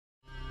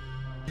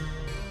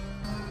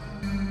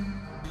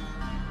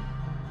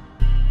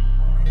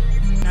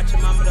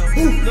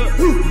Look,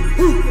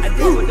 I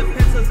did with the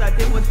pencils, I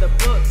did with the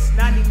books.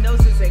 Snotty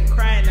noses and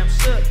crying, I'm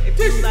shook. If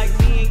you like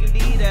me and you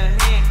need a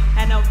hand,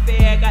 I know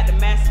fair, I got the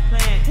master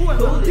plan.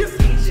 Coolest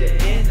teacher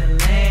in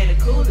the land,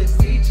 the coolest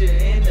teacher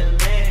in the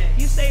land.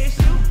 You say it's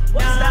you?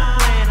 Well,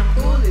 stop playing, I'm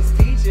coolest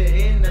teacher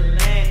in the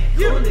land.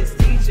 Coolest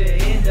teacher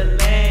in the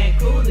land.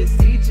 Coolest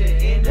teacher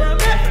in the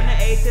land. From the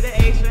A to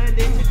the H, from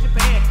then to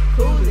Japan.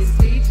 Coolest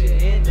teacher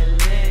in the land.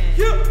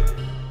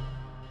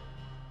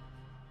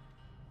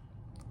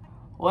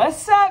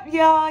 What's up,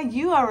 y'all?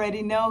 You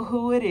already know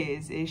who it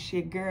is. It's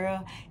your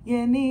girl,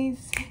 your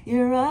niece,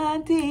 your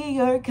auntie,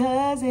 your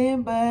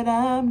cousin, but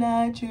I'm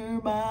not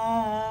your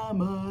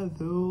mama,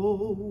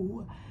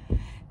 though.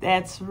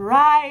 That's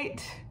right.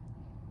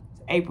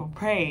 It's April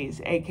Praise,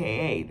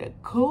 aka the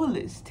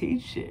coolest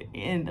teacher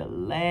in the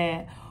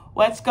land.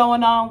 What's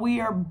going on?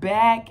 We are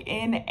back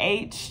in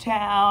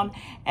H-Town,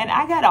 and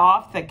I got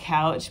off the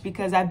couch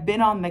because I've been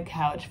on the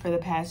couch for the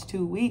past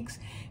 2 weeks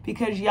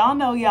because y'all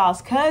know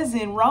y'all's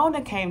cousin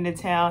Rona came to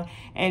town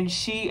and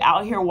she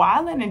out here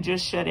wilding and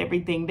just shut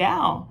everything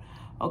down.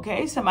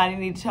 Okay, somebody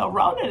need to tell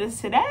Rona to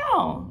sit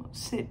down.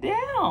 Sit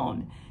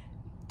down.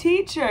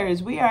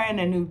 Teachers, we are in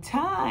a new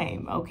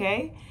time,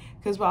 okay?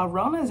 Because while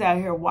Rona's out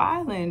here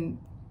wilding,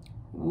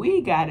 we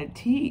gotta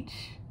teach.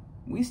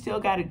 We still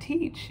got to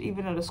teach.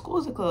 Even though the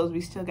schools are closed,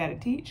 we still got to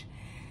teach.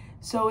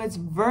 So it's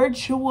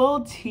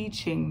virtual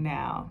teaching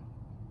now.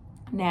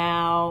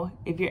 Now,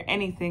 if you're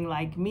anything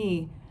like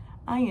me,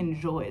 I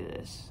enjoy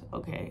this,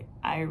 okay?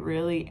 I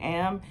really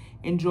am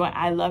enjoying,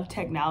 I love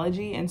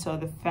technology. And so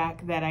the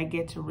fact that I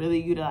get to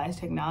really utilize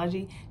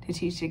technology to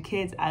teach the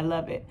kids, I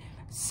love it.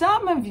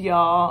 Some of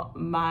y'all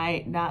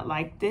might not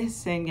like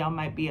this and y'all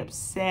might be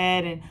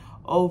upset and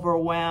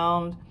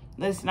overwhelmed.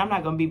 Listen, I'm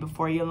not going to be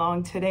before you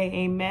long today,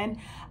 amen?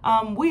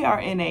 We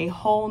are in a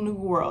whole new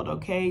world,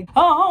 okay?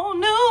 A whole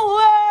new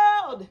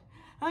world,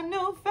 a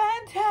new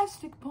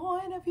fantastic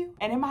point of view.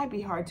 And it might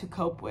be hard to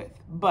cope with,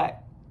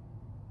 but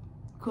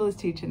coolest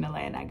teacher in the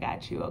land, I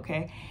got you,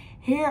 okay?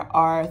 Here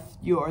are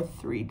your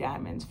 3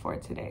 diamonds for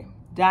today.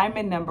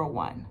 Diamond number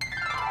 1,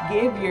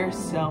 give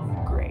yourself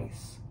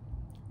grace.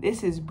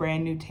 This is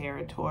brand new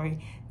territory.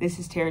 This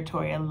is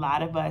territory a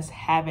lot of us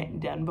haven't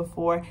done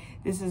before.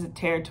 This is a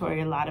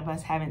territory a lot of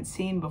us haven't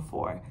seen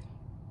before.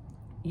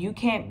 You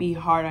can't be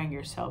hard on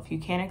yourself. You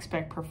can't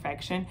expect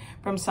perfection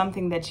from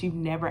something that you've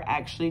never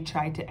actually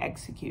tried to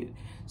execute.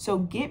 So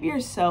give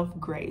yourself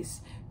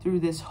grace through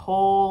this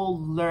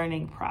whole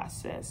learning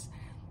process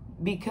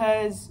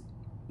because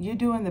you're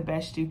doing the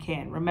best you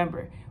can.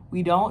 Remember,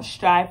 we don't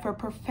strive for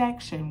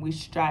perfection, we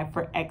strive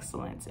for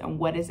excellence. And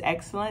what is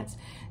excellence?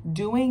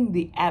 Doing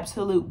the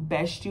absolute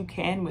best you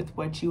can with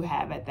what you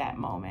have at that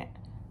moment.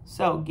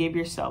 So give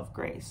yourself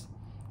grace.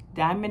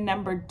 Diamond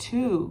number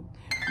 2,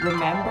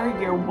 remember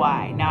your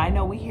why. Now I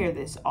know we hear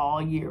this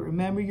all year.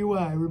 Remember your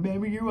why,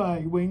 remember your why.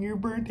 When you're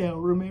burnt out,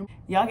 remember.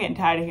 Y'all getting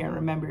tired of hearing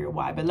remember your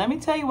why. But let me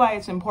tell you why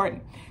it's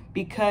important.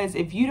 Because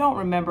if you don't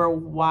remember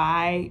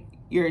why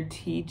you're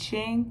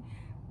teaching,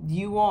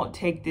 you won't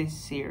take this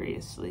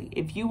seriously.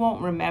 If you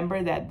won't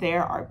remember that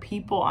there are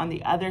people on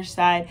the other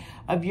side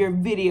of your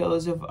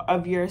videos,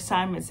 of your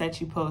assignments that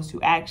you post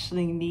who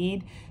actually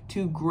need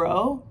to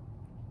grow,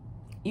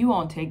 you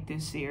won't take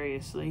this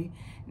seriously.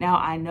 Now,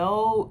 I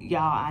know,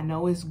 y'all, I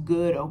know it's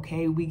good,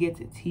 okay? We get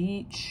to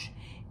teach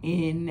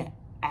in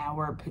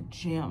our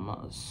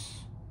pajamas,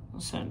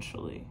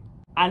 essentially.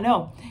 I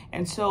know.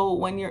 And so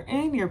when you're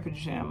in your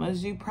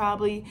pajamas, you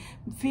probably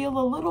feel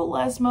a little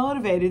less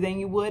motivated than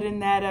you would in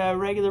that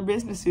regular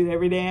business suit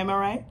every day. Am I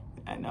right?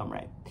 I know I'm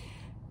right.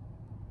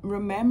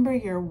 Remember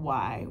your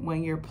why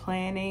when you're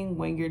planning,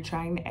 when you're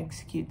trying to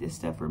execute this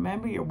stuff.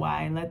 Remember your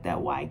why and let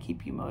that why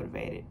keep you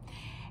motivated.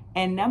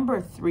 And number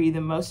 3,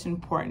 the most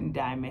important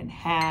diamond,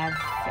 have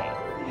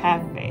faith.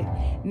 Have faith.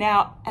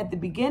 Now, at the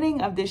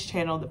beginning of this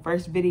channel, the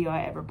first video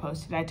I ever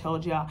posted, I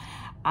told y'all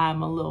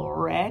I'm a little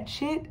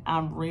ratchet.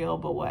 I'm real,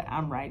 but what?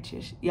 I'm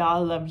righteous.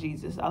 Y'all, I love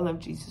Jesus. I love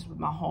Jesus with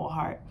my whole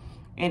heart.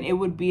 And it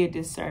would be a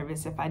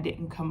disservice if I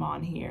didn't come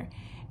on here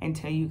and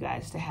tell you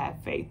guys to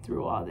have faith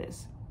through all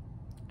this.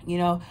 You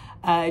know,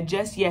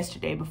 just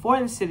yesterday, before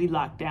the city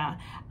locked down,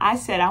 I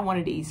said I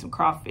wanted to eat some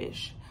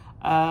crawfish.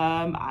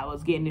 I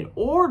was getting it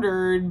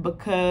ordered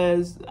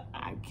because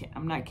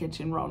I'm not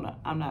catching Rona.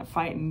 I'm not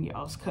fighting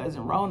y'all's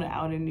cousin Rona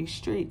out in these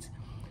streets.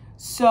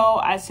 So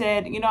I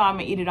said, you know, I'm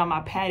gonna eat it on my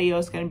patio.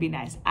 It's gonna be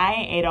nice. I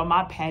ain't ate on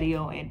my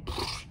patio in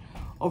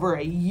over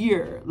a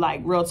year,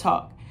 like real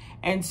talk.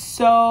 And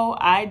so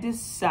I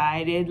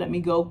decided, let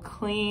me go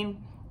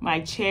clean my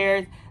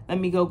chairs. Let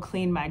me go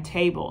clean my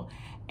table.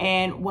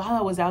 And while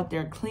I was out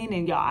there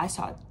cleaning, y'all, I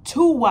saw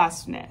 2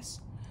 wasp nests.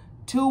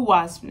 2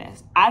 wasp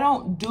nests. I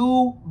don't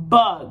do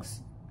bugs,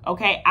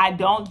 okay? I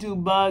don't do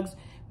bugs.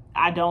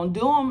 I don't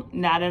do them,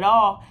 not at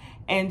all.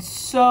 And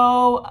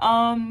so,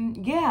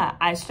 yeah,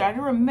 I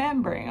started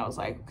remembering. I was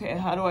like, okay,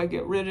 how do I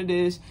get rid of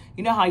this?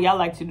 You know how y'all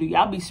like to do.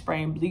 Y'all be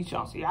spraying bleach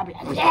on. So y'all be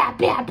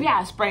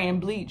like, spraying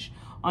bleach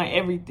on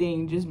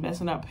everything, just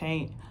messing up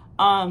paint.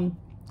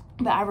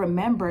 But I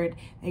remembered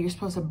that you're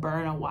supposed to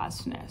burn a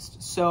wasp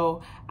nest.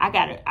 So I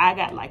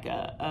got like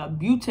a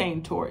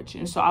butane torch.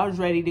 And so I was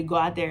ready to go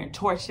out there and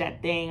torch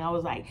that thing. I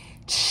was like,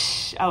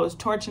 I was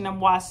torching them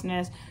wasp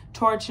nests,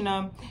 torching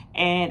them.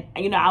 And,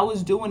 you know, I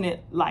was doing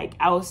it like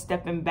I was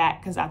stepping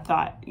back because I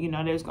thought, you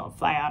know, they was going to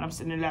fly out. I'm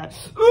sitting there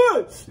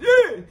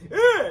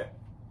like,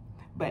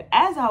 but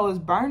as I was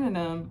burning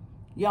them,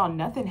 y'all,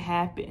 nothing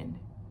happened.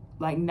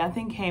 Like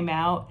nothing came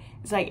out.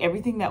 It's like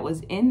everything that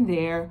was in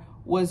there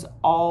was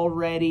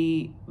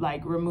already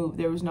like removed.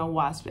 There was no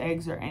wasp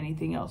eggs or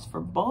anything else for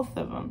both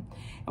of them.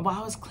 And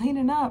while I was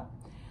cleaning up,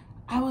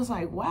 I was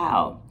like,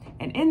 wow.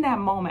 And in that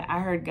moment, I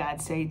heard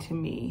God say to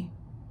me,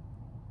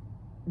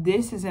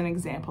 this is an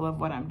example of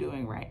what I'm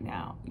doing right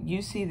now.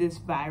 You see this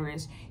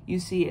virus, you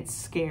see it's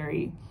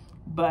scary,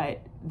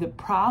 but the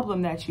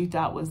problem that you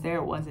thought was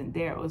there wasn't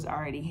there. It was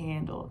already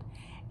handled.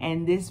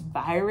 And this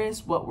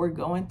virus, what we're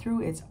going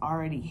through, it's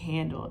already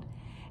handled.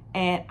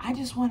 And I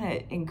just want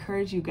to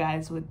encourage you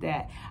guys with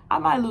that. I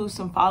might lose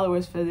some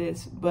followers for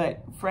this,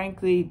 but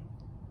frankly,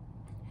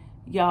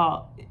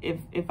 y'all,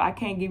 if I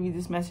can't give you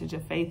this message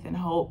of faith and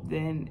hope,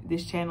 then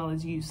this channel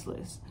is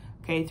useless.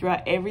 Okay,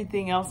 throughout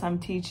everything else I'm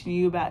teaching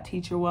you about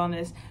teacher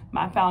wellness,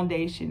 my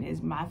foundation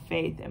is my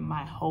faith and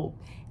my hope,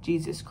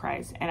 Jesus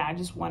Christ. And I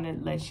just want to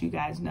let you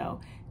guys know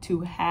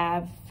to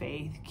have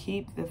faith,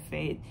 keep the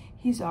faith.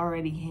 He's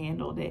already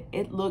handled it.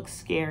 It looks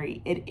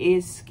scary. It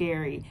is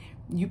scary.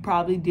 You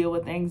probably deal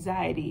with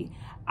anxiety.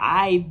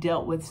 I've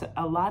dealt with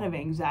a lot of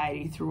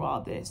anxiety through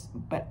all this,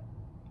 but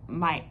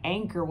my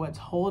anchor, what's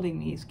holding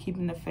me, is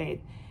keeping the faith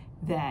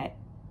that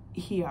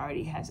he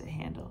already has it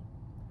handled.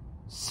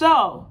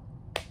 So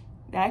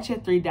that's your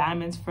 3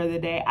 diamonds for the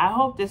day. I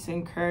hope this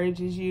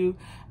encourages you.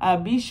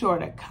 Be sure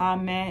to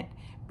comment.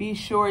 Be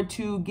sure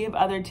to give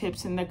other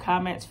tips in the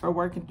comments for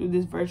working through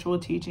this virtual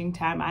teaching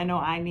time. I know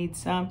I need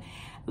some.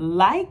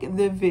 Like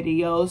the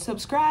video,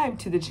 subscribe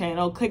to the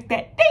channel, click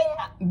that ding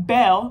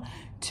bell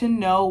to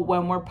know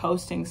when we're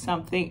posting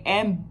something,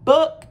 and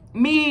book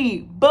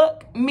me.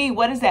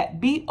 What is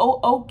that?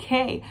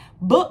 B-O-O-K.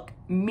 Book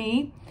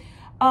me.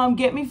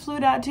 Get me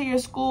flew out to your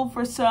school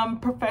for some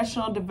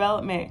professional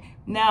development.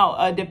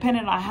 Now,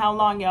 depending on how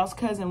long y'all's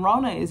cousin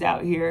Rona is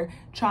out here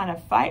trying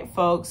to fight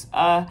folks,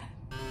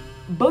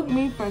 book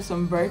me for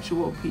some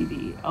virtual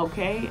PD,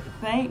 okay?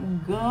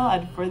 Thank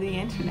God for the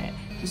internet.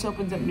 Just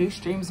opens up new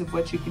streams of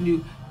what you can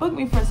do. Book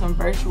me for some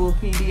virtual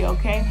PD,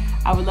 okay?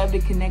 I would love to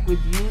connect with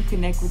you,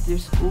 connect with your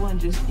school,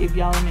 and just give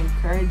y'all an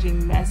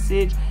encouraging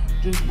message.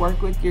 Just work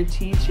with your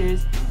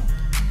teachers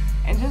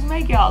and just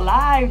make y'all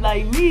live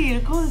like me,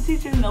 the coolest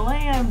teacher in the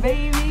land,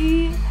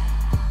 baby.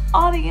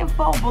 All the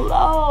info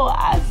below.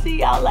 I'll see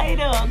y'all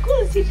later.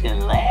 Coolest teacher in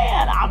the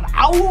land. I'm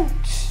out.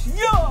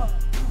 Yeah.